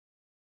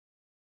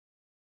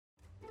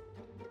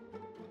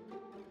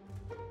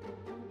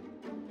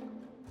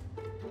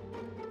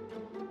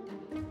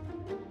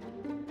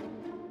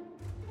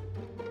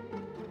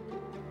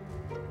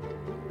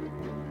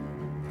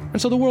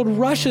And so the world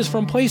rushes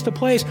from place to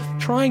place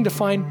trying to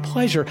find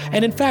pleasure.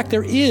 And in fact,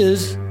 there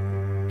is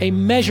a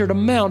measured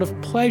amount of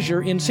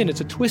pleasure in sin.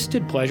 It's a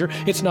twisted pleasure.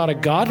 It's not a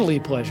godly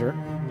pleasure.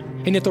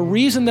 And yet the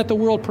reason that the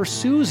world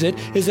pursues it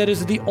is that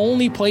it's the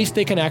only place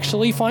they can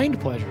actually find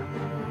pleasure.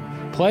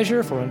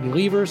 Pleasure for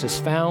unbelievers is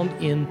found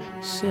in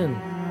sin.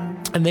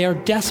 And they are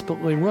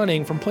desperately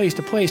running from place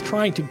to place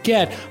trying to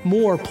get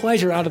more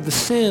pleasure out of the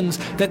sins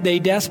that they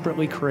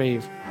desperately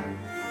crave.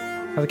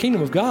 Now, the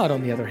kingdom of God,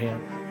 on the other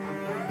hand,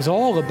 is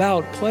all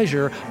about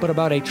pleasure, but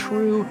about a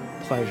true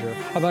pleasure,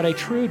 about a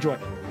true joy.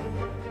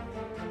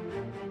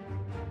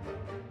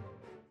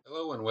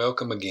 Hello and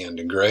welcome again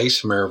to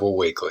Grace Maryville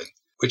Weekly,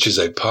 which is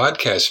a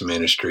podcast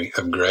ministry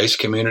of Grace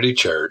Community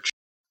Church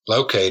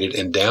located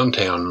in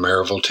downtown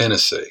Maryville,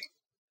 Tennessee.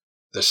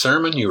 The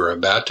sermon you are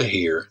about to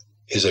hear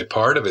is a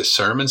part of a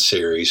sermon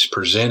series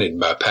presented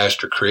by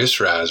Pastor Chris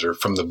Reiser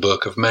from the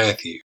book of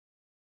Matthew.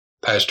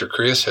 Pastor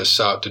Chris has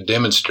sought to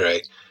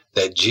demonstrate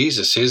that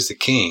Jesus is the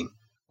King,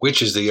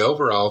 which is the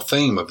overall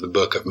theme of the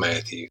book of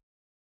Matthew.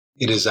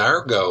 It is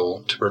our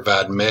goal to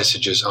provide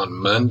messages on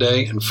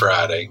Monday and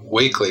Friday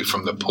weekly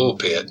from the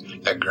pulpit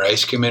at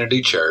Grace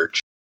Community Church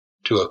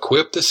to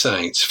equip the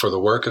saints for the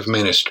work of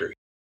ministry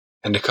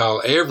and to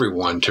call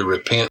everyone to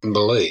repent and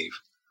believe.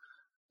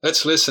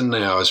 Let's listen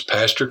now as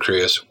Pastor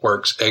Chris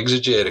works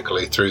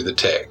exegetically through the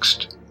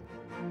text.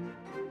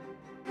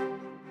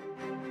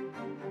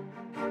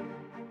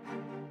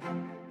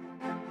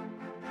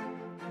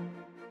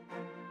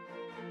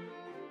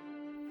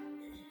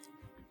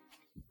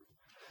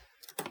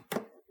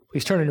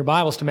 Please turn in your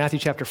Bibles to Matthew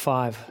chapter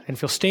 5. And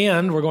if you'll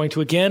stand, we're going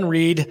to again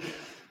read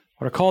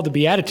what are called the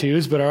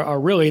Beatitudes, but are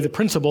really the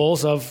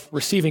principles of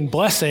receiving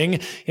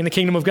blessing in the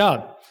kingdom of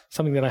God,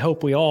 something that I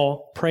hope we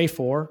all pray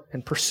for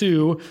and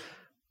pursue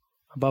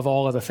above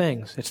all other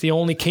things. It's the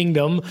only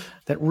kingdom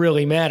that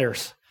really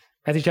matters.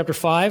 Matthew chapter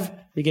 5,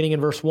 beginning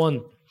in verse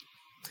 1.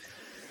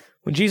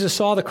 When Jesus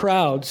saw the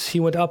crowds, he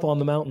went up on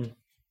the mountain.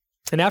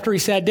 And after he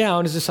sat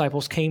down, his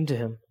disciples came to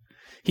him.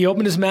 He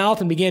opened his mouth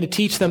and began to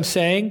teach them,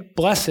 saying,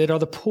 "Blessed are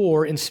the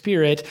poor in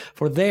spirit,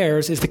 for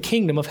theirs is the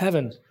kingdom of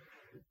heaven.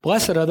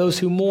 Blessed are those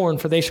who mourn,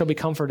 for they shall be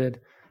comforted.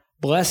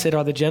 Blessed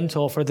are the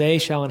gentle, for they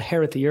shall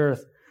inherit the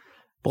earth.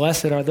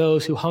 Blessed are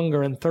those who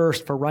hunger and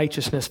thirst for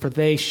righteousness, for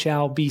they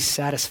shall be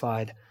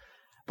satisfied.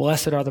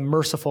 Blessed are the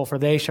merciful, for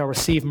they shall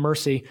receive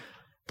mercy.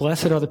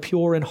 Blessed are the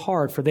pure in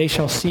heart, for they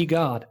shall see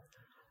God.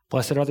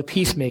 Blessed are the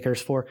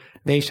peacemakers, for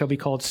they shall be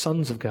called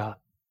sons of God.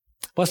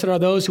 Blessed are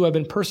those who have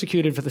been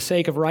persecuted for the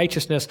sake of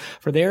righteousness,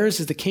 for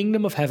theirs is the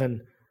kingdom of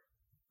heaven.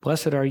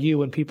 Blessed are you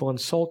when people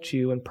insult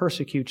you and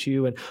persecute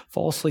you and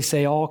falsely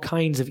say all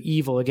kinds of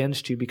evil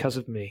against you because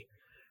of me.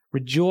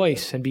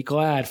 Rejoice and be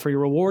glad, for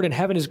your reward in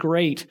heaven is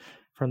great,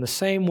 for in the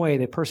same way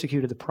they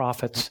persecuted the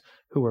prophets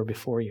who were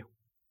before you."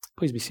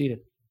 Please be seated.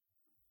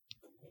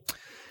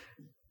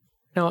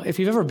 Now, if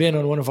you've ever been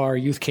on one of our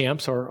youth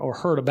camps or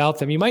heard about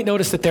them, you might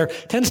notice that there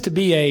tends to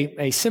be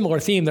a similar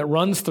theme that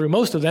runs through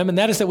most of them, and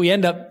that is that we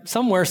end up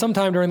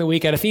sometime during the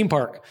week at a theme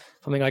park,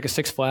 something like a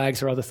Six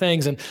Flags or other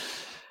things. And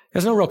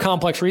there's no real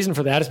complex reason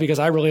for that. It's because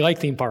I really like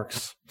theme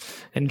parks.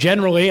 And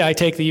generally, I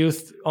take the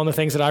youth on the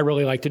things that I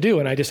really like to do,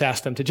 and I just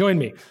ask them to join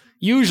me.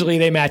 Usually,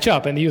 they match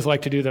up, and the youth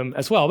like to do them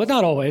as well, but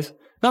not always.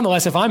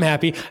 Nonetheless, if I'm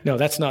happy, no,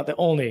 that's not the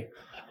only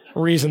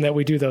reason that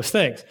we do those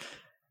things.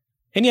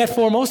 And yet,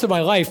 for most of my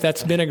life,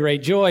 that's been a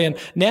great joy. And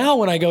now,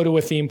 when I go to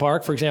a theme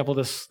park, for example,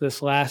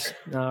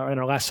 in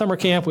our last summer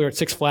camp, we were at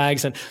Six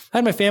Flags, and I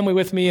had my family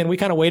with me, and we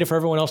kind of waited for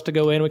everyone else to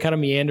go in. We kind of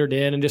meandered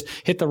in and just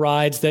hit the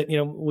rides that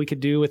we could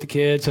do with the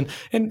kids,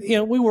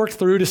 and we worked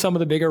through to some of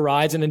the bigger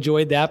rides and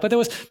enjoyed that. But there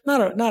was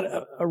not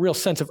a real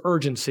sense of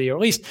urgency, or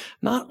at least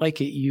not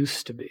like it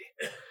used to be.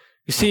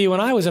 You see, when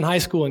I was in high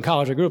school and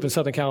college, I grew up in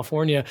Southern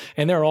California,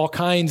 and there are all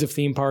kinds of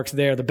theme parks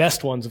there, the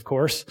best ones, of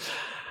course.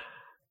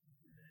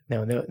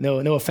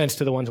 No offense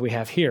to the ones we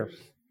have here.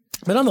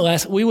 But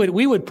nonetheless, we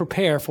would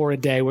prepare for a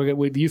day where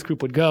the youth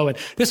group would go, and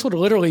this would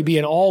literally be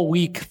an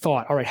all-week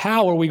thought. All right,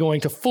 how are we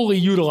going to fully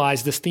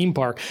utilize this theme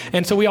park?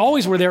 And so we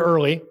always were there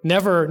early,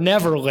 never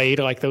late,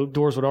 like the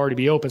doors would already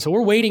be open. So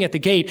we're waiting at the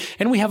gate,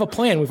 and we have a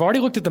plan. We've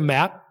already looked at the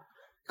map.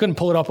 Couldn't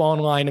pull it up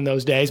online in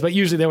those days, but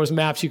usually there was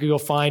maps you could go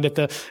find at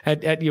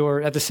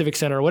the Civic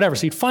Center or whatever.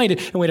 So you'd find it,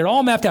 and we had it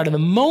all mapped out. And the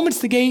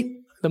moment the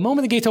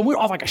gate's open, we're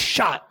off like a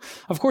shot.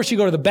 Of course, you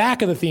go to the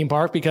back of the theme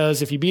park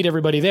because if you beat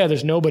everybody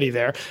there's nobody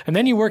there. And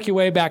then you work your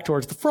way back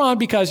towards the front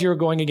because you're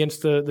going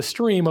against the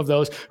stream of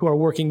those who are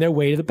working their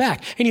way to the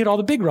back. And you had all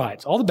the big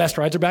rides. All the best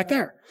rides are back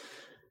there.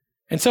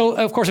 And so,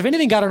 of course, if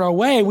anything got in our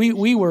way,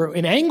 we were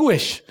in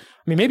anguish.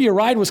 I mean, maybe a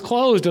ride was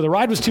closed or the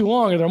ride was too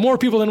long or there are more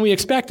people than we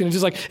expected. And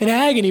it's just like an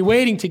agony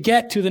waiting to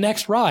get to the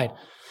next ride.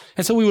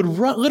 And so we would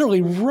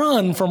literally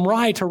run from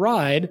ride to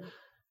ride.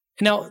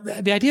 Now,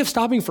 the idea of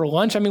stopping for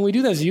lunch, I mean, we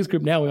do that as a youth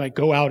group now. We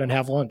go out and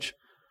have lunch.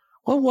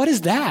 Well, what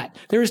is that?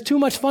 There is too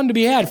much fun to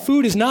be had.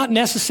 Food is not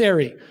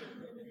necessary.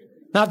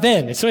 Not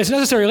then. It's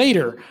necessary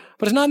later.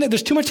 But it's not.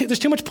 There's too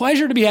much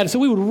pleasure to be had. So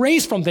we would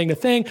race from thing to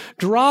thing,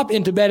 drop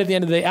into bed at the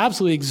end of the day,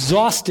 absolutely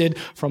exhausted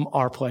from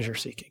our pleasure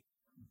seeking.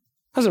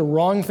 That's a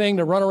wrong thing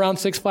to run around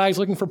Six Flags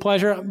looking for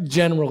pleasure?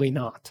 Generally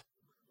not.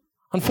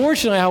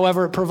 Unfortunately,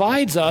 however, it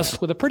provides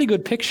us with a pretty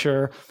good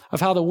picture of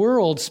how the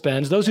world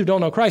spends, those who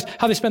don't know Christ,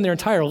 how they spend their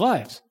entire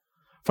lives.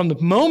 From the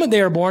moment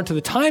they are born to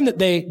the time that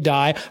they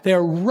die, they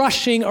are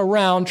rushing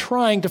around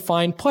trying to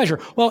find pleasure.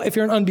 Well, if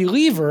you're an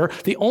unbeliever,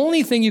 the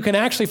only thing you can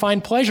actually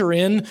find pleasure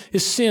in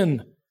is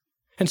sin.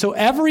 And so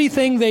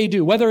everything they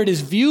do, whether it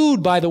is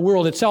viewed by the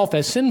world itself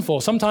as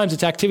sinful, sometimes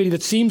it's activity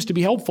that seems to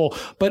be helpful,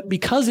 but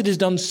because it is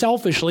done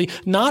selfishly,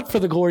 not for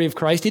the glory of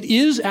Christ, it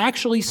is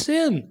actually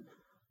sin.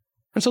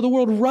 And so the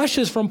world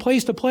rushes from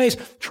place to place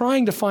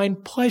trying to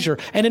find pleasure.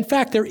 And in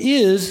fact, there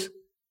is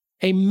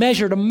a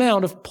measured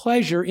amount of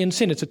pleasure in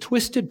sin. It's a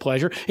twisted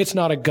pleasure. It's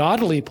not a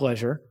godly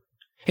pleasure.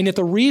 And yet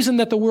the reason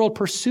that the world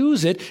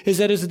pursues it is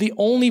that it's the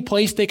only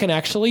place they can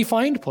actually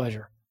find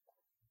pleasure.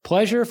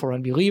 Pleasure for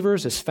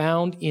unbelievers is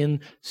found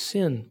in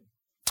sin.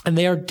 And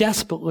they are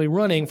desperately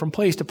running from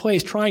place to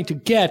place trying to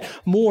get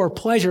more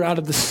pleasure out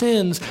of the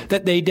sins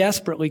that they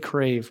desperately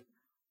crave.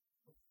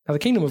 Now, the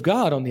kingdom of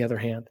God, on the other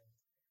hand,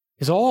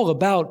 is all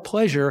about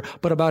pleasure,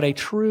 but about a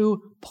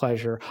true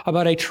pleasure,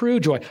 about a true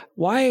joy.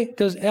 Why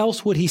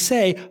else would he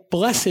say,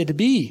 blessed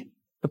be?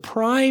 The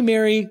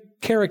primary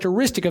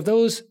characteristic of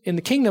those in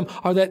the kingdom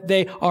are that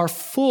they are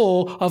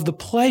full of the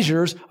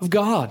pleasures of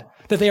God,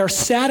 that they are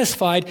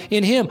satisfied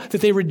in Him, that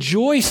they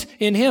rejoice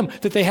in Him,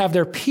 that they have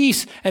their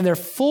peace and their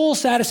full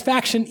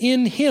satisfaction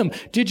in Him.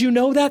 Did you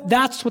know that?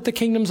 That's what the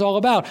kingdom's all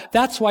about.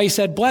 That's why he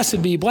said,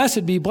 blessed be,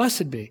 blessed be,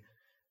 blessed be.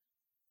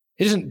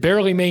 It isn't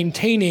barely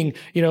maintaining,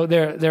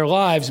 their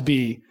lives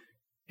be.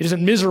 It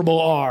isn't miserable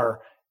are.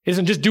 It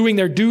isn't just doing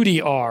their duty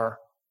are.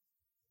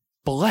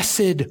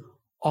 Blessed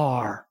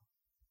are.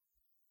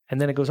 And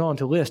then it goes on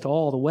to list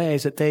all the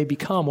ways that they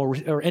become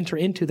or enter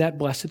into that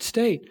blessed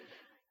state.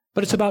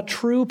 But it's about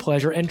true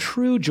pleasure and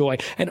true joy.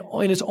 And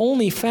it's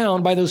only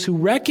found by those who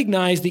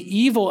recognize the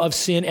evil of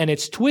sin and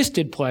its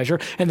twisted pleasure,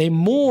 and they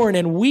mourn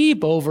and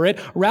weep over it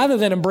rather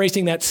than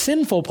embracing that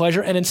sinful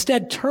pleasure and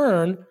instead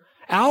turn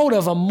out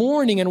of a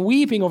mourning and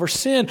weeping over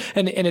sin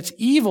and its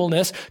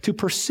evilness to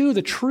pursue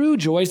the true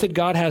joys that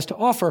God has to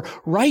offer,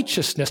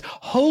 righteousness,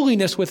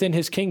 holiness within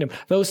His kingdom,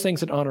 those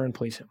things that honor and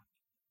please Him.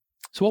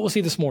 So what we'll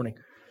see this morning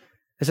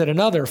is that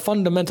another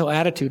fundamental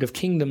attitude of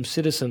kingdom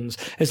citizens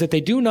is that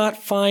they do not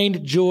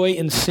find joy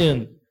in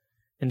sin.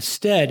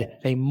 Instead,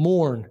 they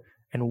mourn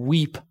and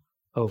weep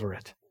over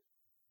it.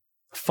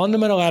 The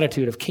fundamental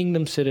attitude of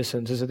kingdom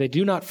citizens is that they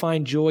do not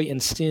find joy in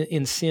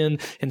sin.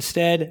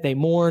 Instead, they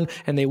mourn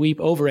and they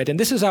weep over it. And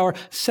this is our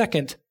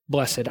second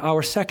blessed,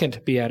 our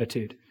second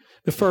beatitude.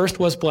 The first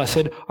was,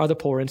 blessed are the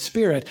poor in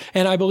spirit.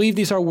 And I believe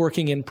these are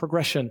working in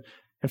progression.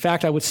 In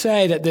fact, I would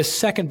say that this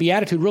second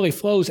beatitude really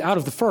flows out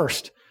of the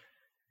first.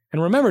 And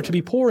remember, to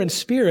be poor in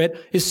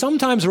spirit is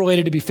sometimes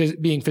related to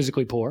being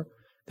physically poor.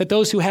 That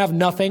those who have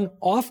nothing,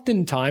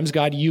 oftentimes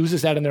God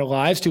uses that in their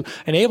lives to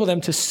enable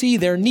them to see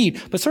their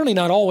need, but certainly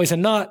not always,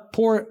 and not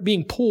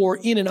being poor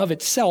in and of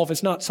itself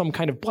is not some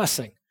kind of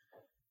blessing.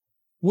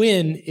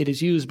 When it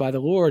is used by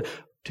the Lord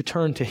to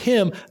turn to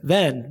Him,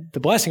 then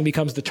the blessing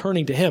becomes the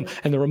turning to Him,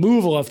 and the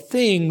removal of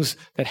things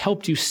that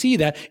helped you see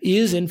that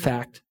is in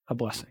fact a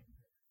blessing.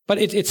 But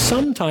it's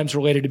sometimes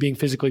related to being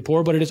physically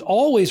poor, but it is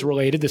always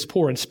related, this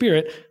poor in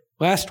spirit,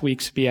 last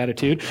week's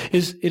beatitude,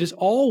 it is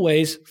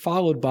always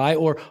followed by,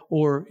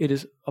 or it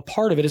is a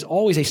part of it, is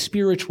always a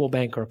spiritual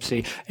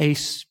bankruptcy, a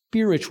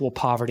spiritual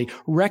poverty,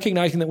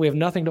 recognizing that we have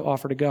nothing to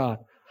offer to God.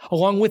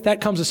 Along with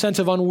that comes a sense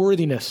of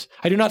unworthiness.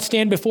 I do not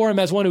stand before Him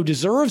as one who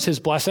deserves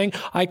His blessing.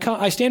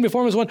 I stand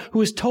before Him as one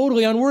who is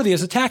totally unworthy,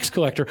 as a tax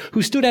collector,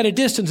 who stood at a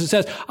distance and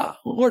says,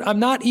 Lord, I'm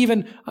not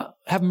even,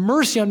 have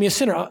mercy on me, a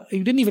sinner. He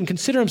didn't even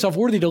consider himself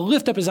worthy to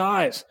lift up his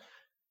eyes.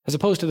 As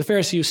opposed to the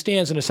Pharisee who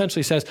stands and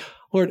essentially says,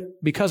 Lord,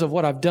 because of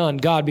what I've done,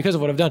 God, because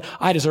of what I've done,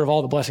 I deserve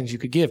all the blessings you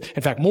could give.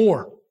 In fact,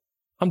 more.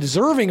 I'm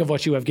deserving of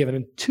what you have given.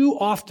 And too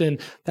often,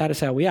 that is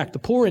how we act. The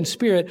poor in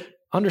spirit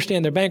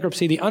understand their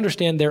bankruptcy. They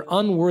understand their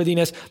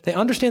unworthiness. They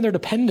understand their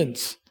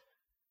dependence.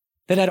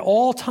 That at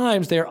all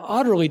times, they are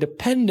utterly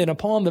dependent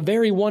upon the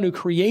very one who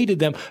created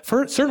them,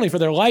 certainly for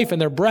their life and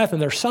their breath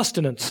and their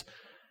sustenance,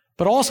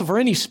 but also for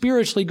any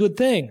spiritually good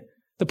thing.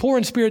 The poor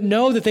in spirit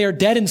know that they are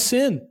dead in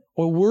sin,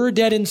 or were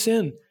dead in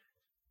sin,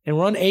 and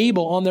were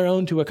unable on their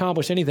own to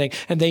accomplish anything.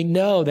 And they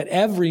know that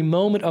every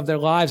moment of their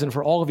lives and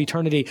for all of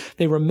eternity,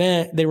 they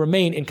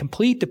remain in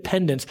complete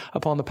dependence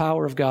upon the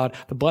power of God,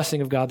 the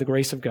blessing of God, the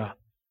grace of God.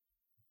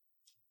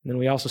 And then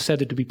we also said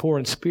that to be poor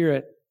in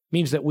spirit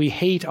means that we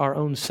hate our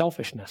own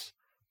selfishness,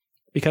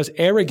 because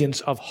arrogance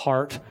of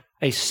heart,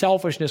 a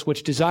selfishness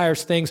which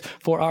desires things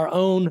for our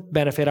own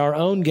benefit, our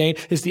own gain,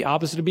 is the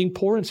opposite of being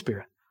poor in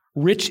spirit.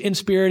 Rich in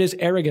spirit is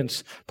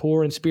arrogance.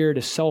 Poor in spirit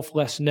is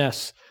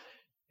selflessness.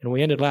 And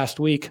we ended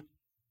last week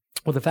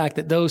with the fact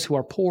that those who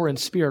are poor in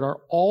spirit are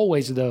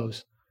always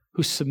those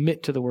who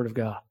submit to the Word of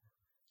God.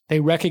 They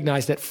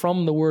recognize that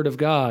from the Word of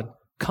God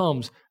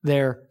comes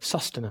their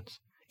sustenance.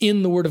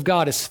 In the Word of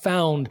God is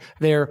found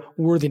their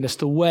worthiness,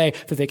 the way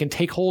that they can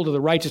take hold of the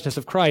righteousness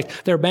of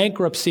Christ. Their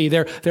bankruptcy,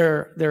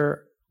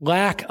 their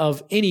lack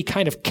of any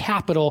kind of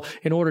capital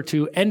in order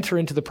to enter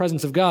into the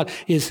presence of God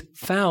is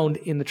found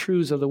in the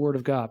truths of the Word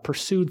of God,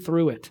 pursued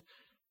through it.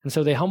 And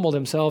so they humble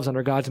themselves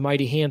under God's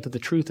mighty hand to the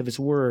truth of His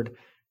Word.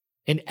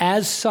 And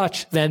as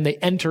such, then, they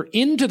enter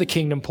into the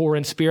kingdom poor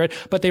in spirit,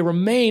 but they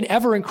remain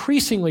ever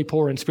increasingly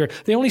poor in spirit.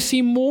 They only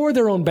see more of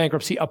their own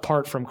bankruptcy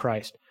apart from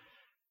Christ.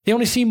 They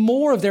only see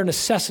more of their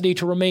necessity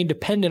to remain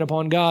dependent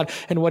upon God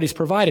and what He's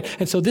provided.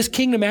 And so this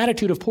kingdom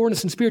attitude of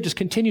poorness in spirit just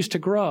continues to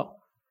grow.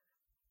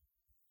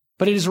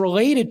 But it is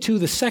related to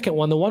the second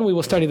one, the one we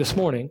will study this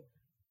morning,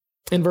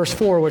 in verse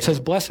 4, where it says,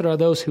 "Blessed are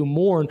those who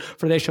mourn,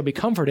 for they shall be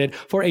comforted."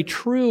 For a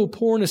true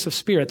poorness of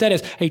spirit, that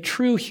is, a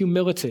true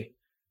humility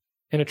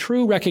and a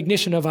true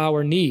recognition of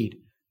our need,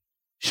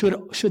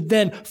 should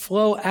then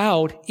flow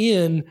out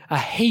in a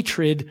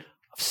hatred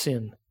of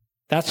sin.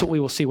 That's what we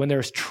will see. When there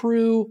is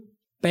true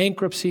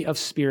bankruptcy of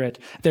spirit,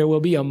 there will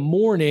be a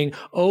mourning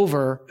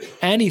over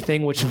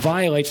anything which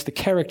violates the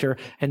character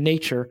and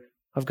nature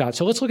of God.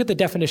 So let's look at the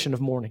definition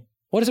of mourning.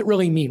 What does it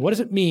really mean? What does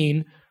it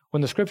mean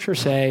when the scriptures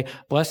say,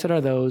 "Blessed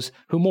are those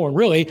who mourn"?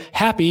 Really,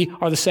 happy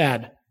are the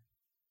sad.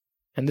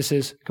 And this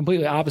is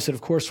completely opposite,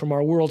 of course, from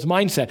our world's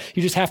mindset.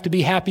 You just have to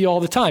be happy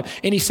all the time.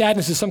 Any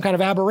sadness is some kind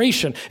of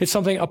aberration. It's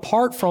something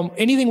apart from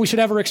anything we should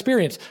ever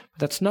experience. But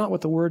that's not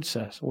what the Word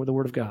says, or the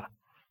Word of God.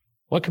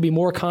 What could be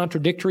more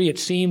contradictory, it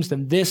seems,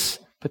 than this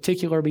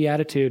particular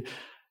beatitude?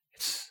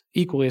 It's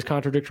equally as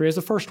contradictory as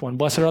the first one.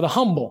 "Blessed are the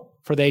humble,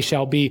 for they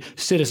shall be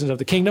citizens of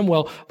the kingdom."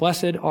 Well,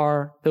 blessed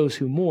are those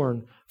who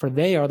mourn, for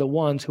they are the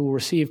ones who will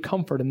receive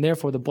comfort and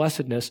therefore the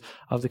blessedness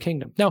of the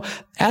kingdom. Now,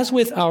 as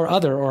with our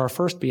other, or our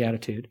first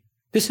beatitude,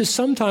 this is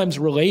sometimes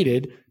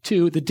related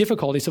to the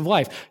difficulties of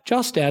life,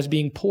 just as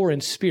being poor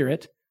in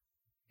spirit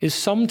is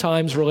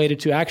sometimes related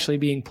to actually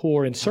being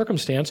poor in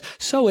circumstance.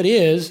 So it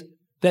is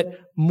that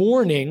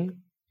mourning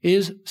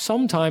is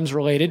sometimes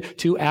related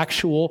to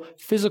actual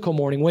physical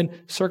mourning when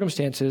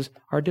circumstances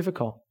are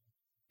difficult.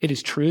 It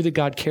is true that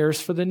God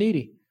cares for the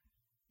needy.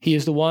 He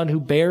is the one who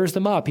bears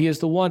them up. He is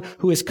the one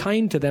who is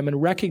kind to them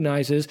and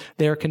recognizes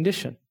their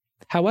condition.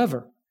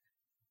 However,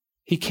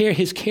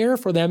 His care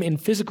for them in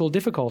physical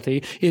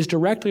difficulty is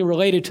directly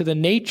related to the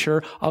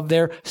nature of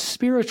their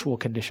spiritual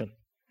condition.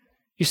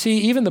 You see,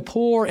 even the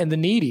poor and the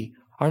needy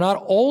are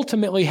not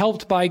ultimately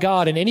helped by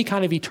God in any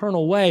kind of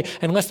eternal way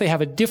unless they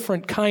have a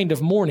different kind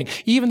of mourning.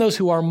 Even those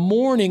who are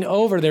mourning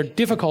over their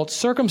difficult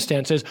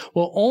circumstances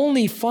will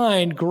only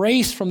find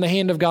grace from the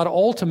hand of God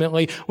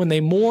ultimately when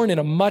they mourn in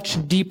a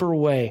much deeper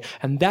way.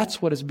 And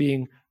that's what is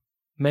being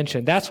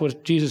mentioned. That's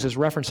what Jesus is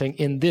referencing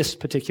in this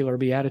particular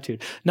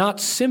beatitude. Not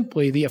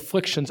simply the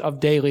afflictions of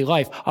daily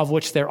life, of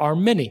which there are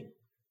many,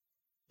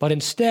 but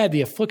instead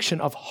the affliction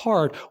of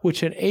heart,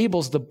 which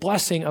enables the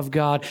blessing of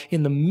God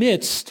in the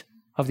midst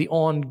of the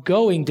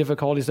ongoing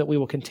difficulties that we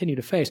will continue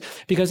to face.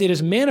 Because it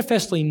is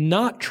manifestly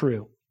not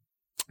true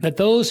that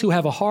those who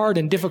have a hard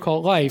and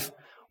difficult life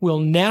will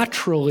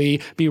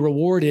naturally be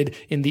rewarded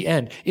in the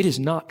end. It is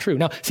not true.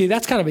 Now, see,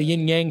 that's kind of a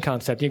yin-yang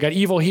concept. You've got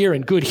evil here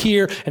and good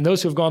here, and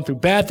those who have gone through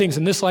bad things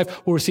in this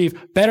life will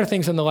receive better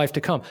things in the life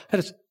to come. That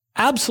is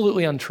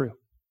absolutely untrue.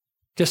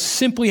 Just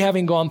simply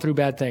having gone through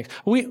bad things.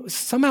 We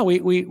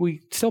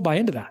still buy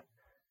into that.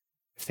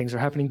 If things are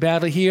happening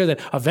badly here, then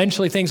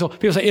eventually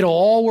people say, it'll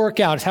all work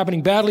out. It's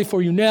happening badly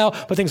for you now,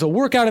 but things will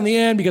work out in the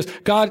end because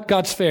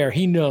God's fair.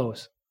 He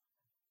knows.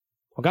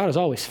 Well, God is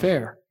always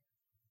fair.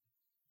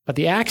 But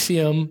the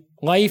axiom,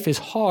 life is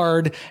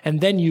hard and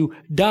then you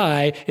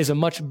die, is a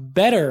much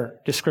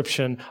better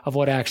description of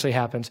what actually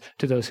happens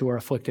to those who are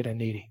afflicted and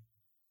needy.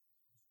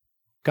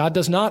 God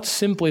does not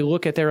simply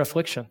look at their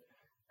affliction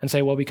and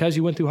say, well, because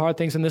you went through hard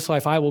things in this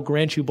life, I will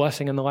grant you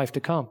blessing in the life to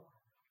come.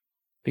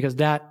 Because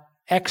that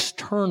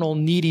external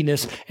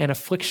neediness and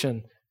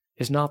affliction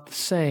is not the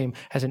same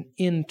as an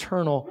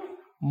internal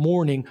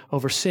mourning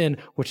over sin,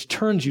 which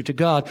turns you to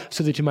God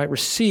so that you might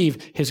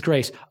receive His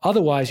grace.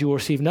 Otherwise, you will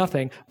receive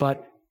nothing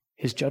but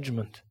His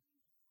judgment.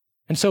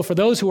 And so for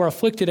those who are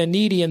afflicted and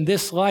needy in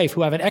this life,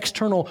 who have an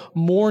external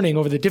mourning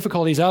over the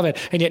difficulties of it,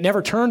 and yet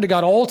never turn to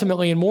God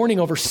ultimately in mourning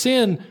over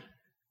sin,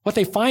 what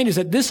they find is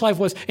that this life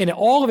was, in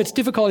all of its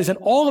difficulties and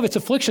all of its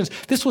afflictions,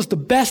 this was the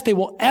best they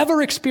will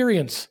ever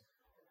experience.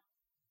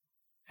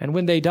 And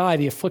when they die,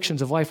 the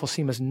afflictions of life will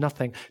seem as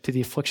nothing to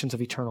the afflictions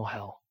of eternal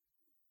hell.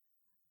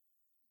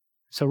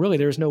 So really,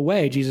 there is no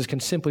way Jesus can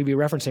simply be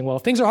referencing, well,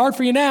 if things are hard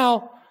for you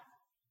now,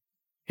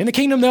 in the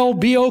kingdom they'll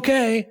be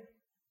okay.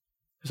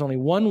 There's only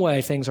one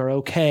way things are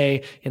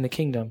okay in the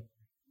kingdom.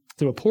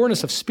 Through a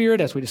poorness of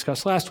spirit, as we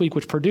discussed last week,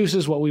 which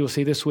produces what we will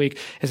see this week,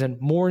 is a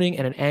mourning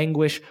and an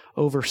anguish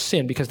over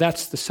sin, because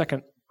that's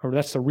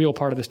the real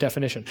part of this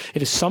definition.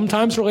 It is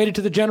sometimes related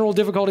to the general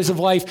difficulties of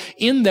life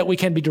in that we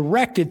can be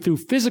directed through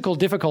physical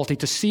difficulty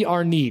to see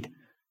our need.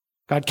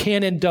 God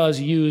can and does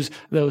use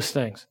those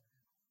things.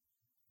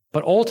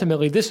 But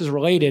ultimately, this is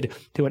related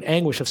to an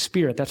anguish of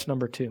spirit. That's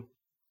number 2.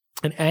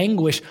 An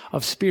anguish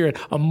of spirit,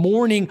 a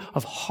mourning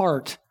of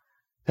heart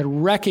that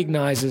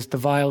recognizes the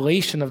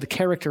violation of the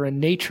character and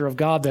nature of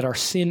God that our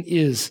sin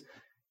is,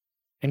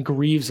 and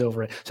grieves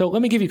over it. So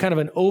let me give you kind of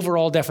an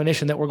overall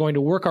definition that we're going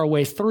to work our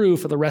way through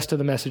for the rest of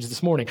the message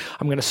this morning.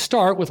 I'm going to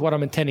start with what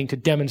I'm intending to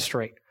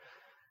demonstrate.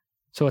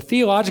 So a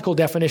theological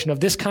definition of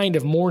this kind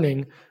of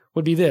mourning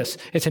would be this.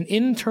 It's an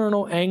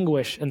internal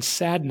anguish and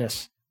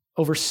sadness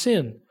over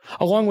sin,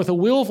 along with a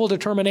willful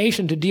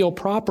determination to deal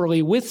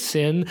properly with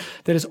sin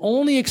that is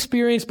only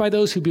experienced by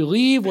those who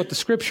believe what the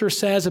Scripture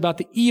says about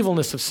the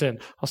evilness of sin.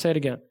 I'll say it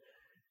again.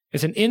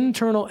 It's an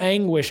internal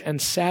anguish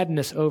and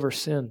sadness over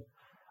sin,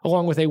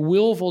 along with a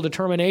willful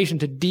determination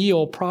to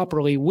deal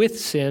properly with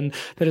sin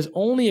that is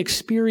only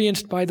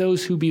experienced by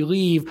those who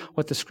believe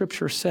what the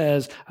Scripture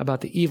says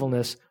about the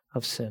evilness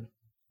of sin.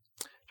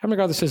 John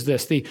MacArthur says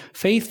this, the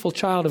faithful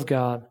child of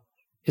God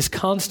is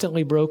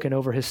constantly broken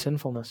over his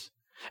sinfulness.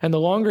 And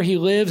the longer he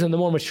lives and the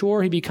more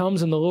mature he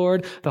becomes in the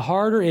Lord, the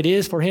harder it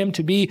is for him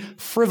to be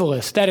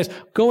frivolous. That is,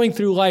 going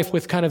through life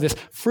with kind of this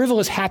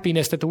frivolous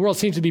happiness that the world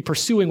seems to be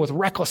pursuing with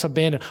reckless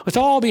abandon. Let's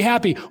all be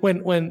happy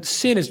when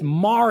sin is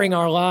marring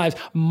our lives,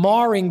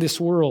 marring this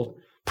world,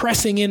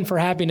 pressing in for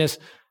happiness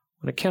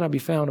when it cannot be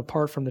found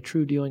apart from the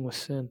true dealing with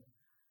sin.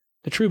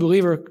 The true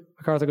believer,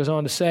 MacArthur goes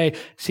on to say,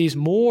 sees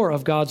more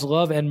of God's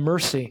love and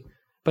mercy,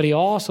 but he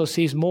also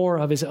sees more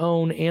of his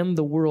own and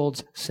the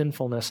world's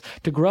sinfulness.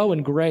 To grow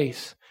in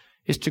grace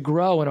is to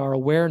grow in our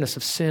awareness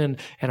of sin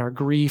and our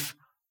grief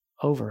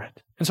over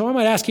it. And so I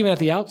might ask even at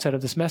the outset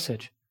of this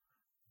message,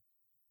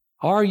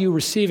 are you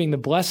receiving the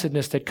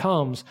blessedness that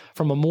comes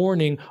from a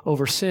mourning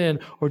over sin,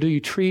 or do you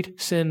treat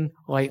sin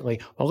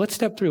lightly? Well, let's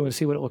step through and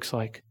see what it looks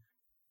like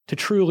to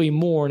truly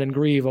mourn and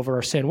grieve over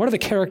our sin. What are the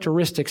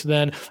characteristics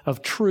then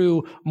of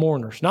true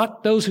mourners?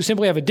 Not those who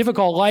simply have a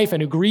difficult life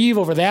and who grieve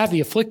over that, the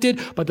afflicted,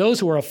 but those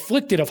who are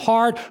afflicted of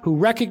heart, who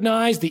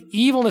recognize the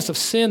evilness of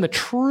sin, the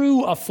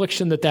true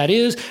affliction that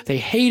is. They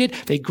hate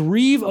it, they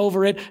grieve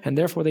over it, and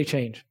therefore they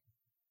change.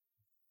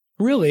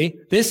 Really,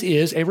 this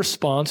is a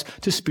response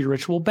to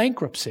spiritual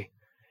bankruptcy.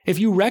 If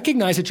you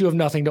recognize that you have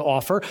nothing to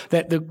offer,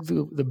 that the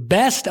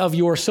best of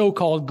your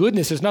so-called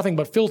goodness is nothing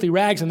but filthy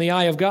rags in the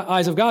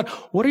eyes of God,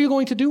 what are you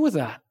going to do with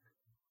that?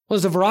 Well,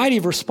 there's a variety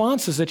of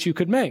responses that you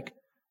could make.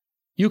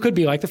 You could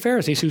be like the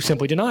Pharisees who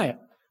simply deny it.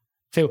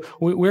 Say,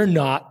 we're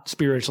not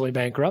spiritually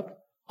bankrupt,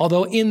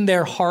 although in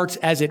their hearts,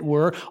 as it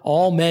were,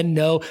 all men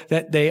know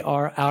that they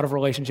are out of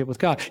relationship with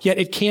God. Yet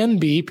it can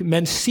be,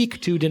 men seek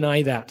to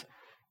deny that.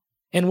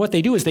 And what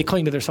they do is they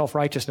cling to their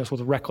self-righteousness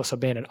with reckless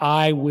abandon.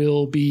 I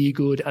will be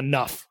good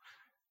enough.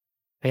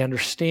 They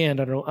understand,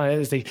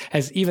 as they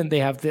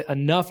have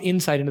enough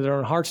insight into their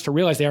own hearts to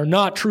realize they are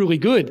not truly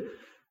good.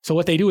 So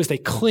what they do is they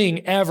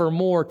cling ever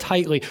more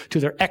tightly to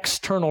their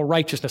external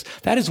righteousness.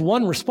 That is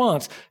one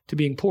response to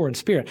being poor in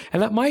spirit.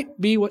 And that might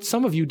be what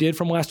some of you did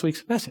from last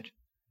week's message.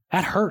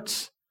 That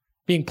hurts.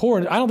 Being poor,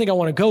 I don't think I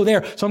want to go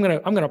there, so I'm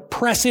going to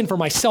press in for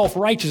my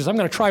self-righteousness. I'm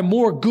going to try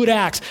more good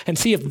acts and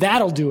see if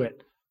that'll do it.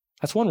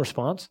 That's one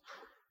response.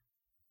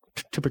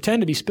 To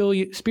pretend to be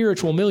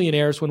spiritual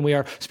millionaires when we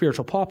are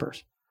spiritual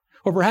paupers.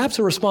 Or perhaps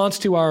a response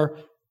to our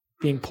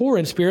being poor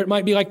in spirit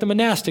might be like the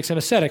monastics and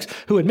ascetics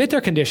who admit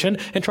their condition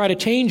and try to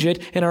change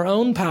it in our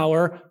own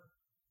power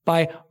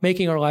by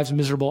making our lives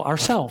miserable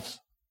ourselves.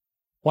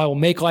 Well, I will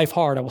make life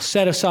hard. I will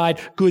set aside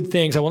good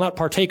things. I will not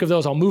partake of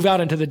those. I'll move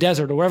out into the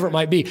desert or wherever it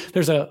might be.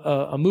 There's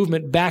a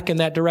movement back in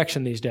that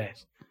direction these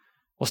days.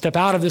 We'll step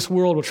out of this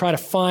world. We'll try to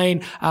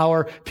find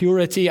our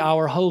purity,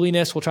 our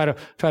holiness. We'll try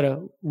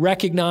to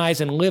recognize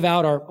and live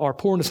out our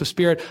poorness of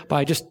spirit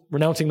by just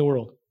renouncing the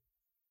world.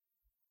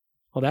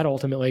 Well, that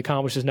ultimately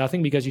accomplishes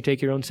nothing because you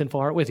take your own sinful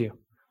heart with you.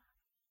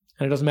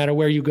 And it doesn't matter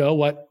where you go,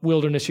 what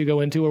wilderness you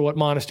go into, or what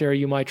monastery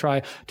you might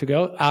try to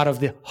go. Out of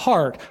the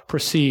heart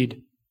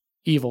proceed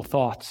evil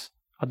thoughts,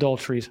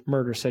 adulteries,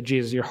 murders, said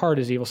Jesus. Your heart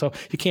is evil, so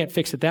you can't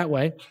fix it that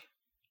way.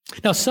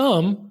 Now,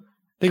 some,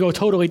 they go a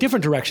totally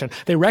different direction.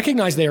 They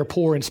recognize they are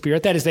poor in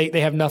spirit. That is,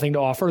 they have nothing to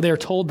offer. They're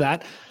told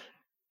that.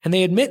 And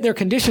they admit their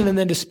condition and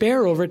then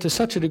despair over it to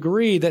such a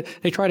degree that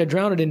they try to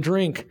drown it in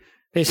drink.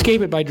 They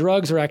escape it by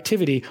drugs or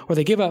activity, or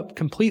they give up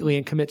completely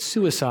and commit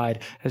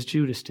suicide, as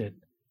Judas did.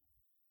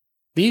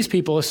 These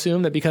people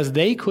assume that because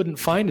they couldn't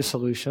find a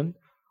solution,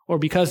 or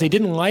because they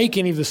didn't like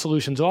any of the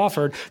solutions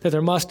offered, that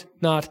there must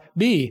not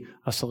be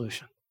a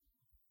solution.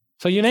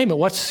 So you name it.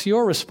 What's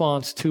your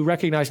response to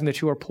recognizing that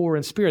you are poor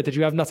in spirit, that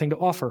you have nothing to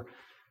offer?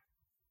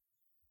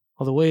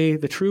 Well,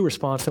 the true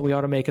response that we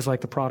ought to make is like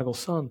the prodigal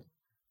son.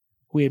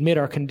 We admit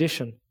our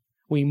condition.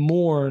 We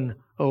mourn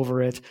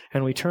over it,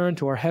 and we turn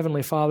to our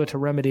Heavenly Father to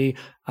remedy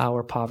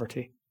our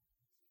poverty.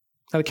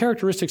 Now, the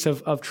characteristics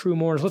of true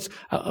mourners, let's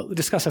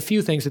discuss a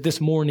few things that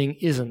this mourning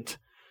isn't.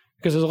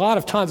 Because there's a lot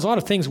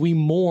of things we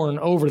mourn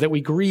over, that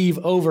we grieve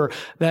over,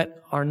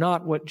 that are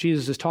not what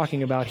Jesus is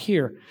talking about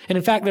here. And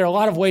in fact, there are a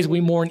lot of ways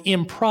we mourn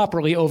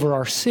improperly over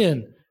our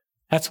sin.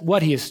 That's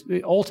what he is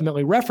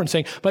ultimately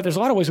referencing. But there's a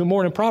lot of ways we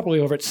mourn improperly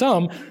over it.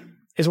 Some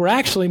is we're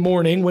actually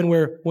mourning when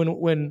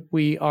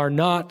we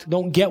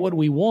don't get what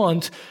we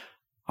want.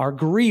 Our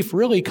grief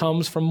really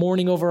comes from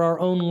mourning over our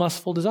own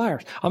lustful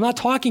desires. I'm not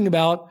talking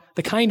about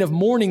the kind of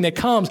mourning that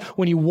comes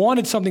when you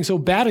wanted something so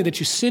badly that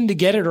you sinned to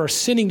get it or are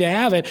sinning to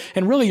have it,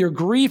 and really your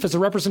grief is a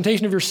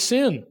representation of your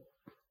sin.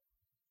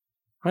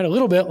 Right? A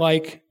little bit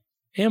like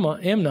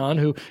Amnon,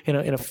 who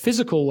in a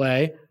physical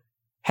way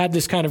had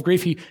this kind of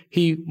grief.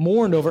 He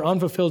mourned over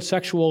unfulfilled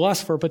sexual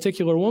lust for a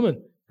particular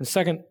woman. In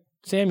 2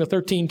 Samuel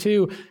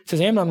 13:2, it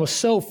says Amnon was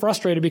so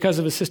frustrated because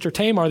of his sister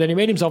Tamar that he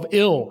made himself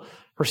ill,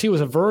 for she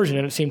was a virgin,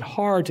 and it seemed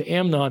hard to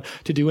Amnon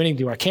to do anything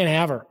to her. I can't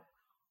have her.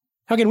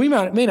 Again, we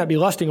may not be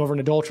lusting over an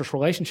adulterous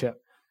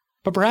relationship,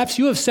 but perhaps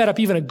you have set up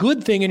even a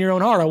good thing in your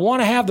own heart. I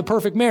want to have the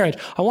perfect marriage.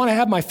 I want to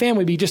have my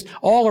family be just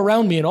all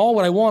around me and all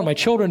what I want, my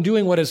children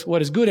doing what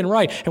is good and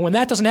right. And when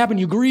that doesn't happen,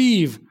 you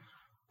grieve.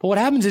 But what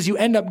happens is you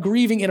end up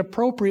grieving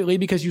inappropriately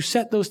because you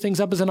set those things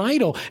up as an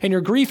idol. And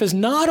your grief is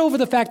not over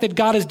the fact that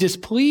God is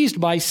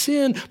displeased by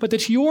sin, but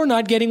that you're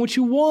not getting what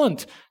you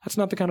want. That's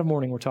not the kind of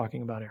mourning we're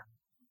talking about here.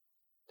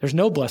 There's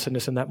no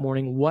blessedness in that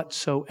mourning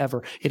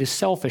whatsoever. It is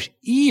selfish,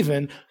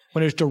 even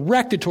when it's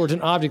directed towards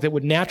an object that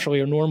would naturally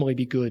or normally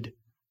be good.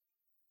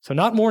 So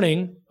not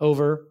mourning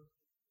over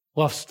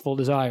lustful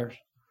desires,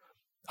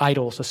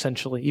 idols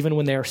essentially, even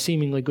when they are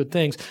seemingly good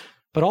things,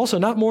 but also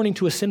not mourning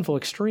to a sinful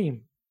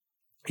extreme.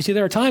 You see,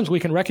 there are times we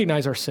can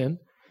recognize our sin,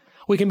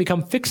 we can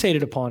become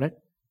fixated upon it,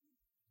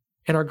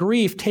 and our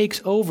grief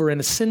takes over in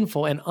a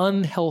sinful and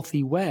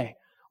unhealthy way.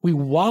 We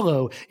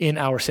wallow in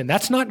our sin.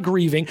 That's not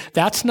grieving.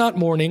 That's not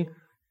mourning.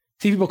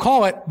 See, people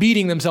call it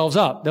beating themselves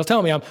up. They'll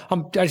tell me,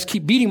 I just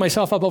keep beating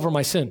myself up over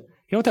my sin.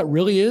 You know what that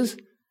really is?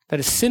 That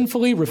is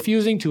sinfully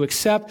refusing to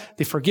accept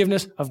the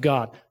forgiveness of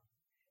God.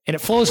 And it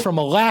flows from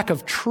a lack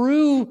of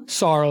true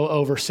sorrow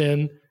over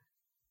sin,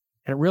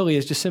 and it really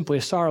is just simply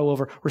a sorrow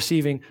over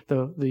receiving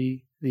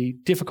the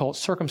difficult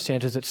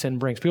circumstances that sin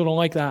brings. People don't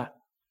like that.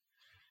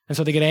 And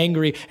so they get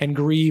angry and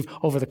grieve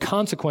over the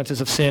consequences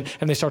of sin,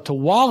 and they start to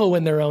wallow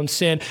in their own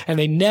sin, and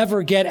they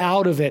never get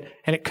out of it,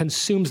 and it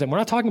consumes them. We're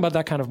not talking about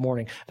that kind of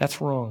mourning.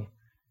 That's wrong.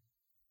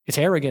 It's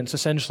arrogance,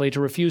 essentially, to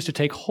refuse to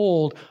take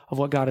hold of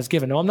what God has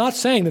given. Now, I'm not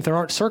saying that there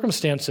aren't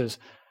circumstances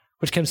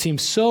which can seem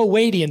so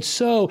weighty and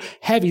so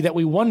heavy that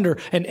we wonder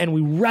and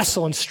we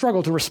wrestle and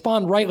struggle to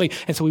respond rightly,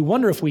 and so we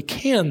wonder if we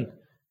can.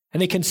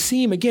 And they can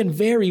seem, again,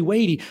 very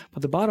weighty.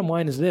 But the bottom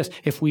line is this: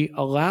 if we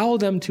allow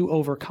them to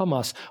overcome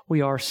us,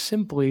 we are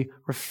simply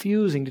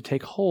refusing to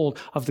take hold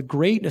of the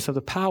greatness of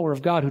the power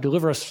of God who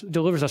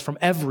delivers us from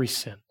every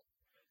sin.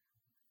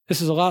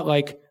 This is a lot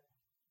like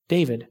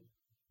David,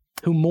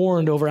 who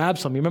mourned over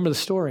Absalom. You remember the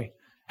story?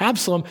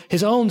 Absalom,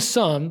 his own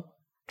son,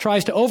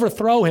 tries to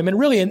overthrow him, and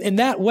really in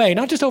that way,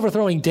 not just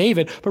overthrowing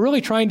David, but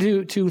really trying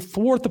to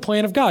thwart the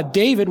plan of God.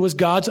 David was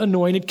God's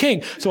anointed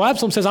king. So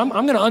Absalom says, I'm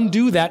going to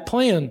undo that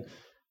plan.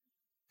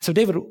 So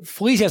David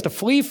flees. He has to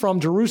flee from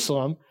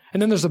Jerusalem.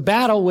 And then there's a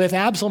battle with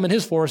Absalom and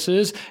his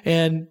forces,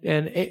 and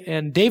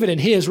David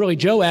and his, really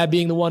Joab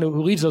being the one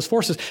who leads those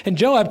forces. And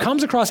Joab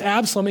comes across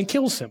Absalom and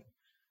kills him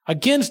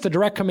against the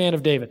direct command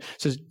of David.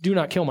 Says, do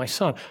not kill my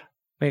son.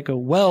 May it go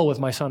well with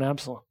my son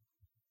Absalom.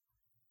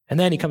 And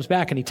then he comes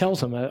back and he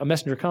tells him, a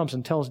messenger comes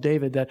and tells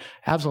David that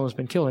Absalom has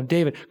been killed. And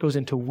David goes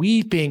into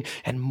weeping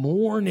and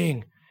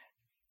mourning.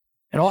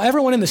 And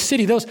everyone in the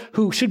city, those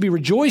who should be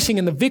rejoicing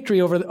in the victory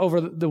over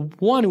the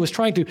one who was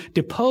trying to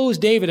depose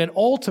David and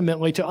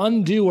ultimately to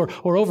undo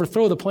or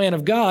overthrow the plan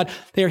of God,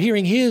 they are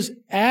hearing his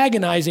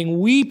agonizing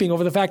weeping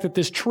over the fact that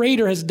this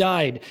traitor has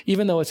died,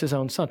 even though it's his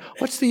own son.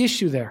 What's the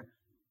issue there?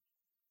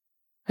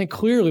 I think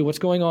clearly what's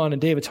going on in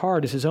David's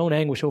heart is his own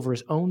anguish over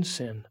his own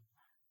sin.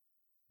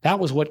 That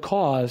was what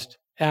caused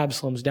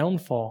Absalom's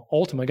downfall.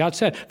 Ultimately, God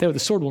said that the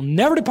sword will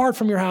never depart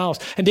from your house.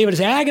 And David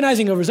is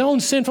agonizing over his own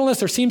sinfulness.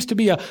 There seems to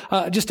be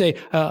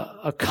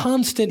a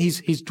constant.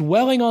 He's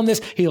dwelling on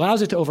this. He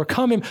allows it to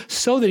overcome him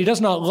so that he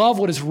does not love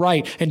what is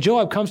right. And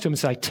Joab comes to him and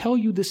says, I tell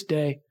you this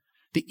day,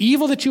 the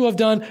evil that you have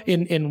done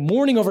in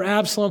mourning over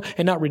Absalom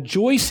and not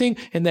rejoicing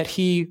in that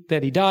he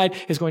died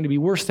is going to be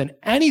worse than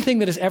anything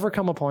that has ever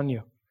come upon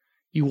you.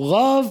 You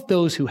love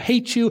those who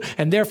hate you,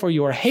 and therefore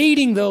you are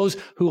hating those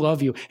who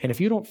love you. And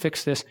if you don't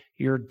fix this,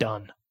 you're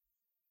done.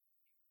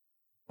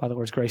 By the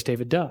Lord's grace,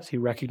 David does. He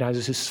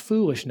recognizes his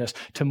foolishness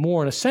to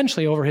mourn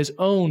essentially over his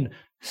own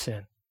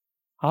sin.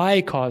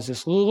 I caused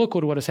this. Look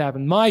what has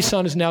happened. My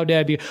son is now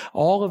dead.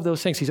 All of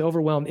those things. He's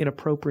overwhelmed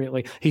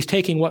inappropriately. He's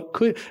taking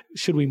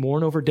should we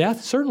mourn over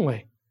death?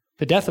 Certainly.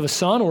 The death of a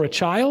son or a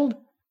child?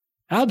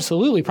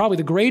 Absolutely. Probably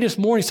the greatest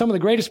mourning, some of the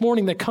greatest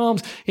mourning that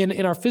comes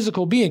in our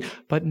physical being,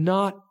 but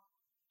not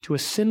to a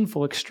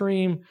sinful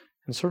extreme,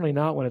 and certainly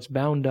not when it's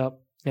bound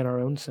up in our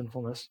own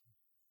sinfulness.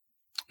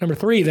 Number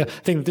 3, the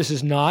thing that this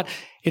is not,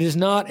 it is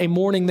not a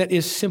mourning that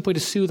is simply to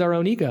soothe our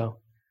own ego.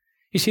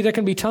 You see, there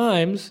can be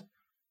times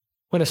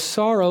when a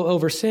sorrow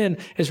over sin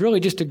is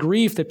really just a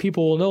grief that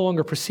people will no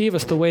longer perceive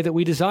us the way that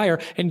we desire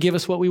and give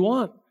us what we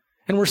want.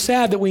 And we're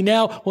sad that we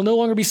now will no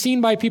longer be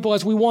seen by people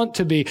as we want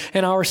to be.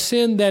 And our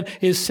sin then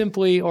is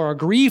simply, or our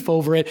grief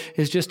over it,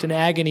 is just an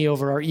agony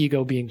over our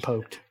ego being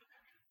poked.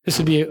 This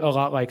would be a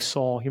lot like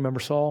Saul. You remember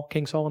Saul,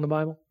 King Saul in the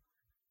Bible?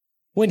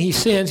 When he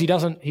sins,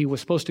 he was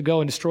supposed to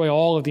go and destroy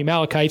all of the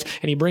Amalekites,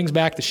 and he brings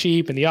back the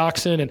sheep and the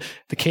oxen and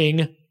the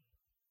king.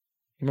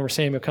 Remember,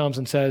 Samuel comes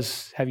and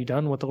says, have you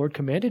done what the Lord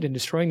commanded in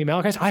destroying the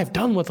Amalekites? I have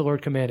done what the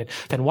Lord commanded.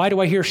 Then why do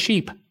I hear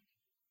sheep?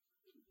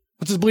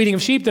 What's this bleating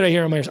of sheep that I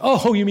hear in my ears?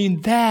 Oh, you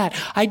mean that?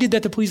 I did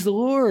that to please the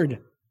Lord.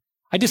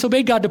 I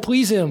disobeyed God to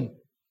please him.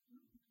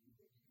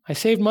 I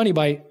saved money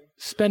by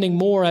spending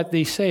more at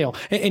the sale.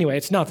 Anyway,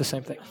 it's not the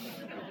same thing.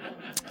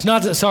 That's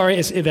not the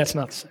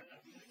same.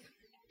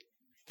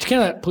 You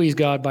cannot please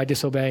God by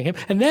disobeying him.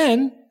 And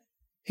then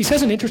he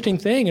says an interesting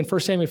thing in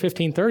 1 Samuel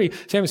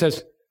 15:30. Samuel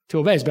says, to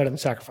obey is better than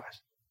sacrifice.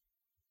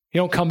 You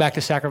don't come back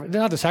to sacrifice.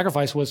 Not the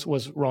sacrifice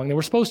was wrong. They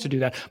were supposed to do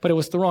that, but it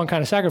was the wrong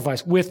kind of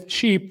sacrifice with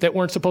sheep that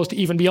weren't supposed to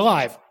even be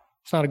alive.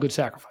 It's not a good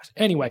sacrifice.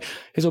 Anyway,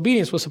 his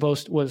obedience was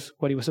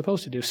what he was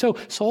supposed to do. So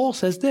Saul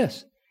says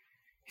this.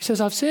 He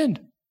says, I've sinned.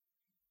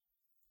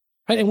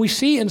 Right? And we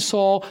see in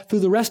Saul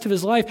through the rest of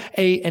his life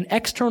an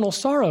external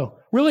sorrow,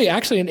 really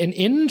actually an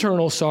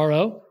internal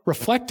sorrow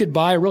reflected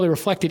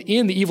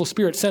in the evil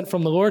spirit sent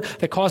from the Lord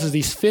that causes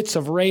these fits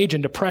of rage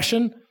and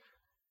depression.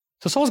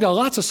 So Saul's got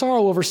lots of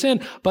sorrow over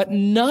sin, but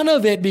none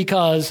of it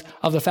because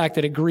of the fact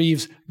that it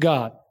grieves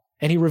God.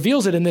 And he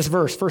reveals it in this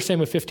verse, 1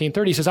 Samuel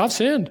 15:30. He says, I've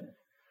sinned,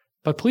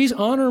 but please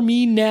honor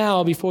me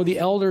now before the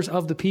elders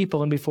of the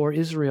people and before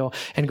Israel,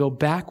 and go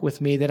back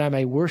with me that I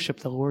may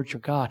worship the Lord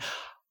your God.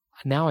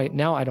 Now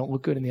I don't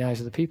look good in the eyes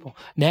of the people.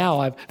 Now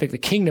I think the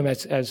kingdom,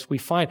 as we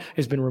find,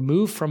 has been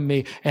removed from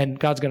me, and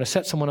God's going to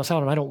set someone else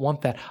out, and I don't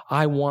want that.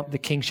 I want the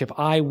kingship.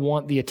 I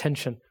want the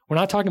attention. We're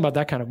not talking about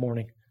that kind of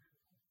mourning.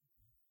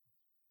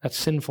 That's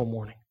sinful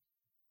mourning,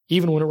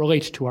 even when it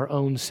relates to our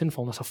own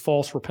sinfulness, a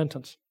false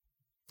repentance.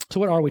 So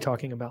what are we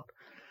talking about?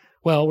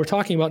 Well, we're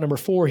talking about number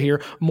 4 here,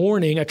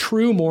 mourning, a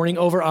true mourning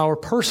over our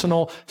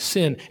personal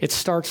sin. It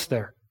starts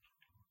there,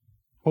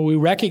 where we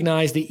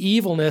recognize the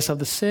evilness of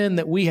the sin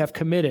that we have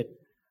committed,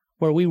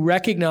 where we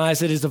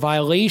recognize it is the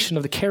violation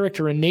of the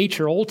character and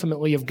nature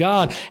ultimately of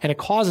God, and it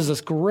causes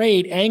us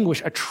great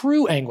anguish, a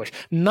true anguish,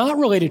 not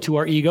related to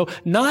our ego,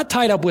 not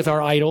tied up with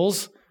our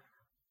idols,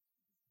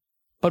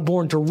 but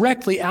born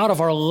directly out of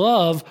our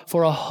love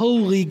for a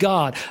holy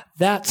God.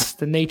 That's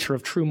the nature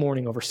of true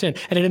mourning over sin.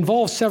 And it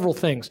involves several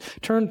things.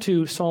 Turn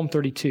to Psalm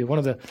 32, one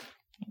of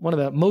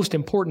the most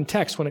important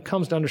texts when it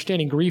comes to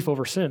understanding grief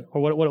over sin,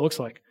 or what it looks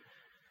like.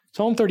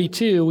 Psalm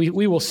 32,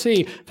 we will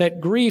see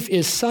that grief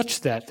is such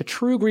that, the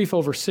true grief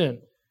over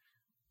sin,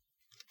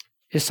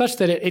 is such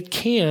that it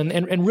can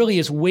and really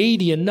is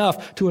weighty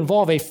enough to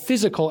involve a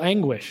physical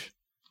anguish.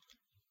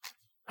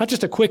 Not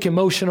just a quick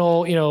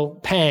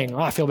emotional, pang,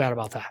 I feel bad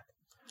about that.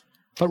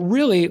 But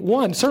really,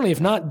 certainly if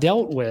not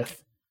dealt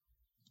with,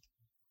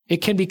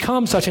 it can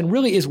become such, and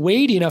really is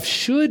weighty enough,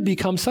 should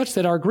become such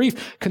that our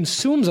grief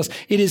consumes us.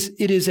 It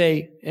is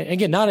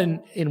again, not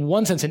in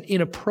one sense an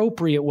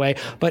inappropriate way,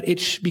 but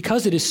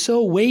because it is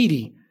so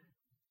weighty,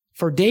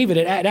 for David,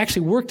 it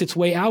actually worked its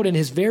way out in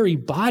his very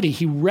body.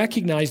 He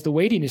recognized the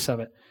weightiness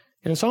of it.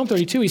 And in Psalm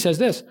 32, he says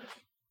this,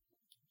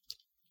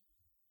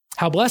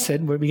 how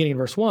blessed, beginning in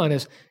verse 1,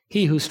 is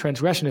he whose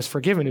transgression is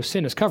forgiven, whose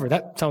sin is covered.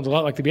 That sounds a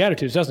lot like the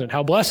Beatitudes, doesn't it?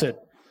 How blessed.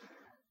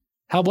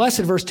 How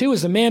blessed, verse 2,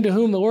 is the man to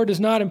whom the Lord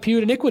does not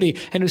impute iniquity,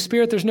 and whose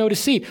spirit there's no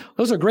deceit.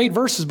 Those are great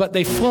verses, but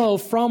they flow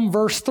from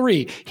verse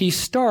 3. He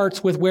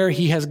starts with where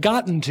he has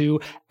gotten to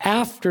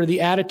after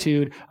the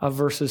attitude of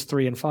verses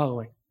 3 and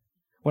following.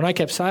 When I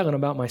kept silent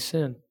about my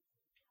sin,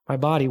 my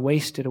body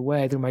wasted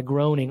away through my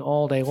groaning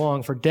all day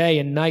long. For day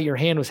and night your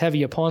hand was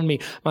heavy upon me.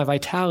 My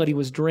vitality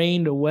was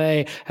drained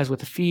away as with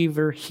the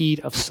fever heat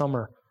of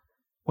summer.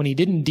 When he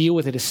didn't deal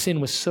with it, his sin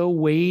was so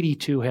weighty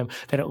to him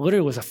that it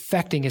literally was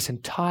affecting his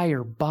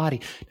entire body.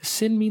 Does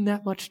sin mean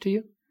that much to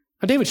you?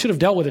 Now, David should have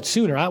dealt with it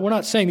sooner. We're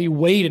not saying that you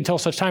wait until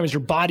such time as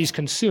your body's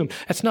consumed.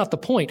 That's not the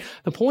point.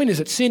 The point is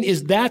that sin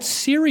is that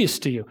serious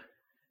to you.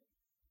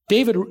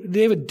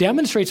 David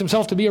demonstrates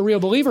himself to be a real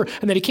believer,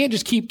 and that he can't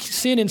just keep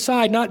sin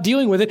inside, not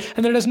dealing with it,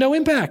 and that it has no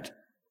impact.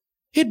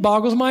 It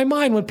boggles my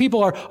mind when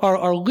people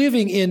are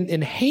living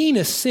in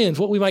heinous sins,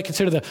 what we might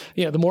consider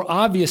the more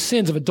obvious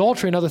sins of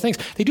adultery and other things.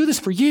 They do this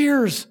for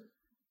years,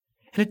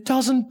 and it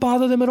doesn't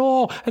bother them at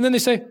all. And then they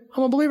say,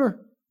 I'm a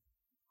believer.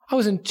 I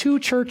was in 2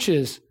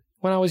 churches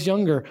when I was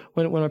younger,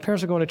 when my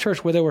parents were going to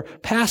church, where there were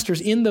pastors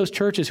in those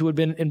churches who had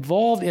been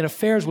involved in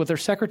affairs with their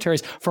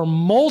secretaries for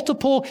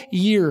multiple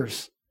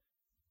years,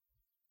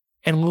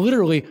 and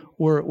literally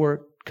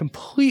were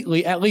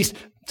completely, at least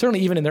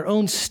certainly even in their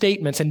own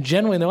statements and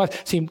generally in their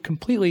life, seemed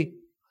completely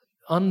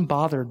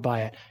unbothered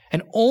by it,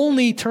 and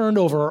only turned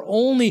over or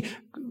only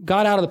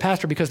got out of the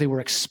pastor because they were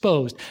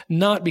exposed,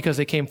 not because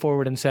they came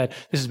forward and said,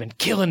 this has been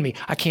killing me,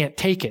 I can't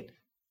take it.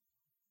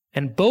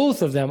 And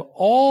both of them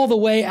all the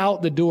way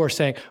out the door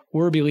saying,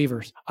 we're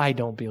believers. I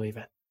don't believe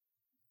it.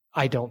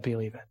 I don't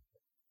believe it.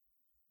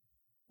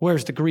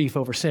 Where's the grief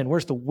over sin?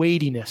 Where's the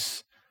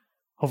weightiness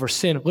over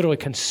sin literally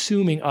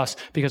consuming us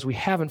because we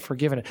haven't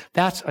forgiven it?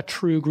 That's a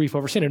true grief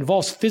over sin. It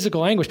involves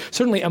physical anguish,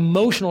 certainly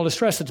emotional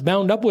distress that's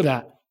bound up with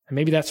that. And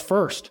maybe that's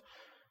first.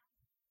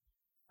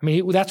 I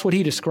mean, that's what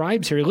he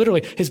describes here.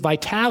 Literally, his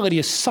vitality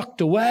is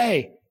sucked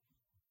away.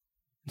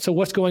 So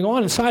what's going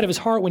on inside of his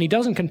heart when he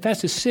doesn't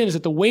confess his sin is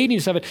that the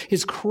weightiness of it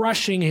is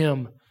crushing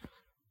him.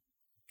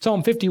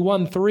 Psalm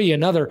 51:3,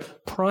 another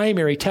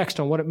primary text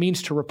on what it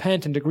means to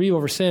repent and to grieve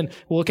over sin.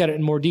 We'll look at it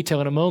in more detail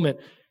in a moment.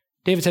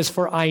 David says,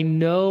 "For I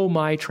know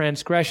my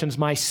transgressions,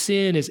 my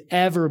sin is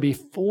ever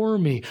before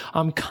me."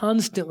 I'm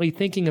constantly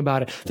thinking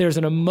about it. There's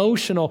an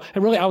emotional,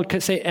 and really I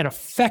would say an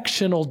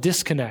affectional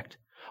disconnect.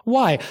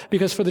 Why?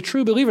 Because for the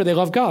true believer, they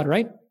love God,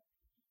 right?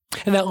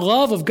 And that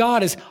love of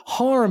God is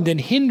harmed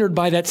and hindered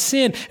by that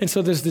sin. And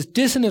so there's this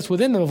dissonance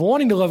within them of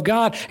wanting to love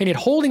God and yet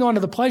holding on to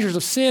the pleasures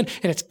of sin,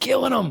 and it's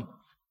killing them.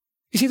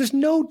 You see, there's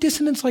no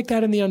dissonance like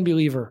that in the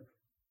unbeliever.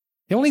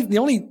 The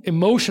only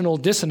emotional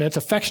dissonance,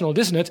 affectional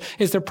dissonance,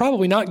 is they're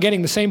probably not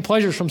getting the same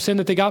pleasures from sin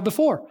that they got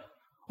before.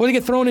 Or they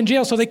get thrown in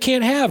jail so they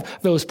can't have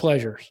those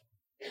pleasures.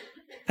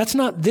 That's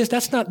not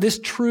this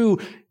true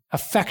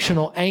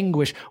affectional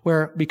anguish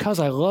where because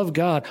I love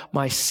God,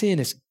 my sin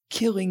is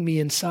killing me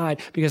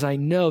inside because I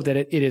know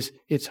that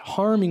it's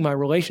harming my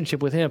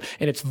relationship with him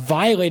and it's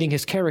violating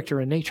his character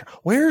and nature.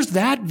 Where's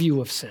that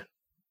view of sin?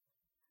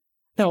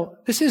 Now,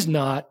 this is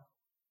not,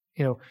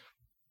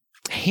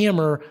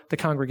 hammer the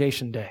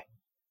congregation day.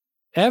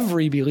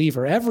 Every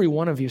believer, every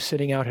one of you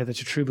sitting out here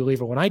that's a true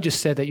believer, when I just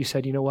said that, you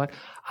said, you know what?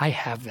 I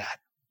have that.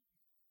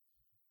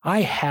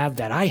 I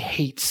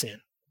hate sin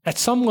at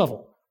some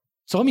level.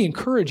 So let me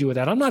encourage you with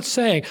that. I'm not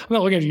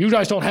looking at you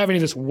guys don't have any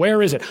of this.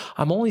 Where is it?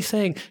 I'm only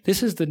saying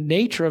this is the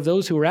nature of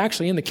those who are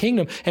actually in the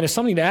kingdom, and it's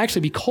something to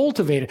actually be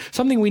cultivated,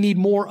 something we need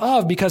more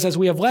of, because as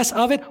we have less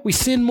of it, we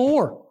sin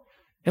more,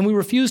 and we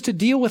refuse to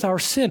deal with our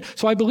sin.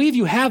 So I believe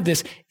you have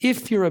this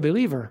if you're a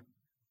believer.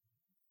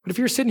 But if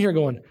you're sitting here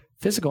going,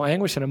 physical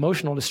anguish and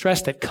emotional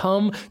distress that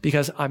come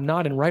because I'm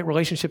not in right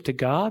relationship to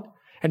God,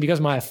 and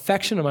because my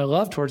affection and my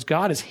love towards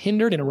God is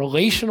hindered in a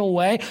relational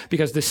way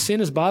because this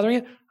sin is bothering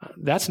it,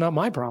 that's not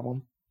my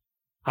problem.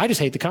 I just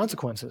hate the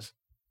consequences.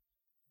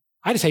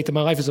 I just hate that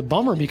my life is a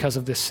bummer because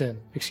of this sin.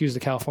 Excuse the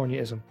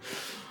Californiaism.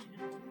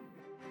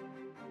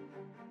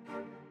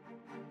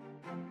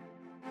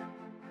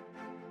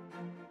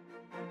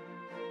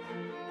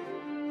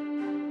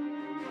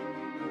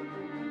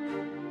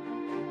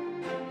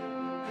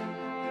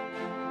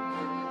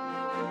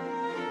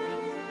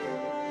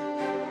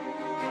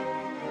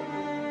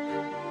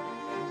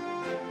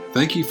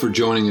 Thank you for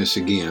joining us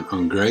again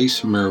on Grace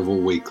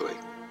Maryville Weekly.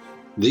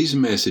 These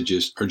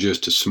messages are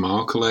just a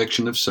small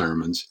collection of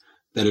sermons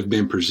that have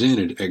been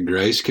presented at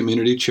Grace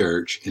Community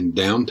Church in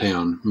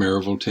downtown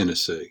Maryville,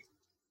 Tennessee.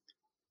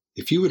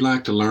 If you would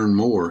like to learn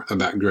more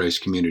about Grace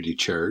Community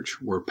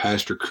Church, where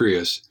Pastor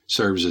Chris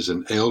serves as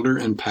an elder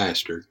and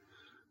pastor,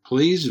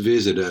 please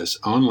visit us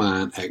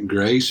online at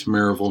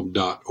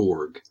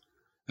gracemaryville.org.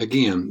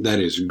 Again, that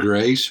is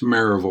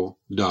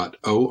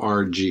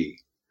gracemaryville.org.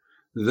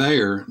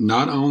 There,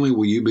 not only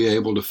will you be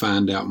able to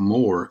find out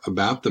more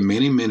about the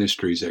many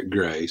ministries at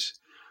Grace,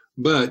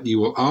 but you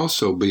will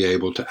also be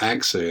able to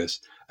access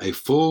a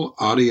full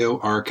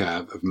audio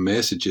archive of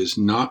messages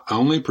not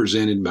only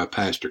presented by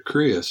Pastor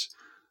Chris,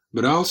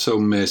 but also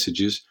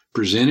messages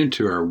presented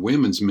to our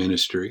women's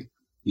ministry,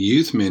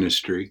 youth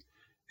ministry,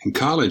 and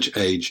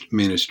college-aged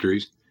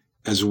ministries,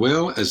 as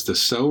well as the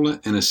Sola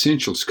and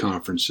Essentials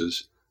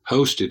conferences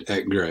hosted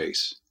at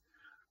Grace.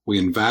 We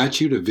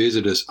invite you to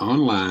visit us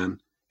online,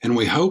 and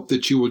we hope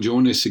that you will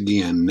join us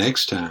again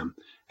next time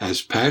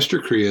as Pastor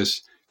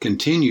Chris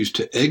continues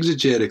to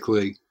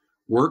exegetically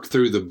work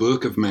through the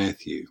book of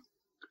Matthew.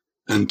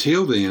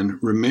 Until then,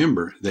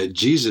 remember that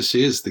Jesus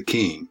is the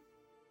King,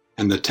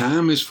 and the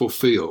time is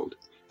fulfilled,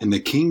 and the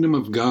kingdom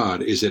of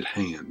God is at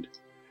hand.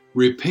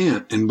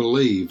 Repent and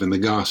believe in the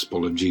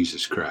gospel of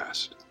Jesus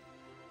Christ.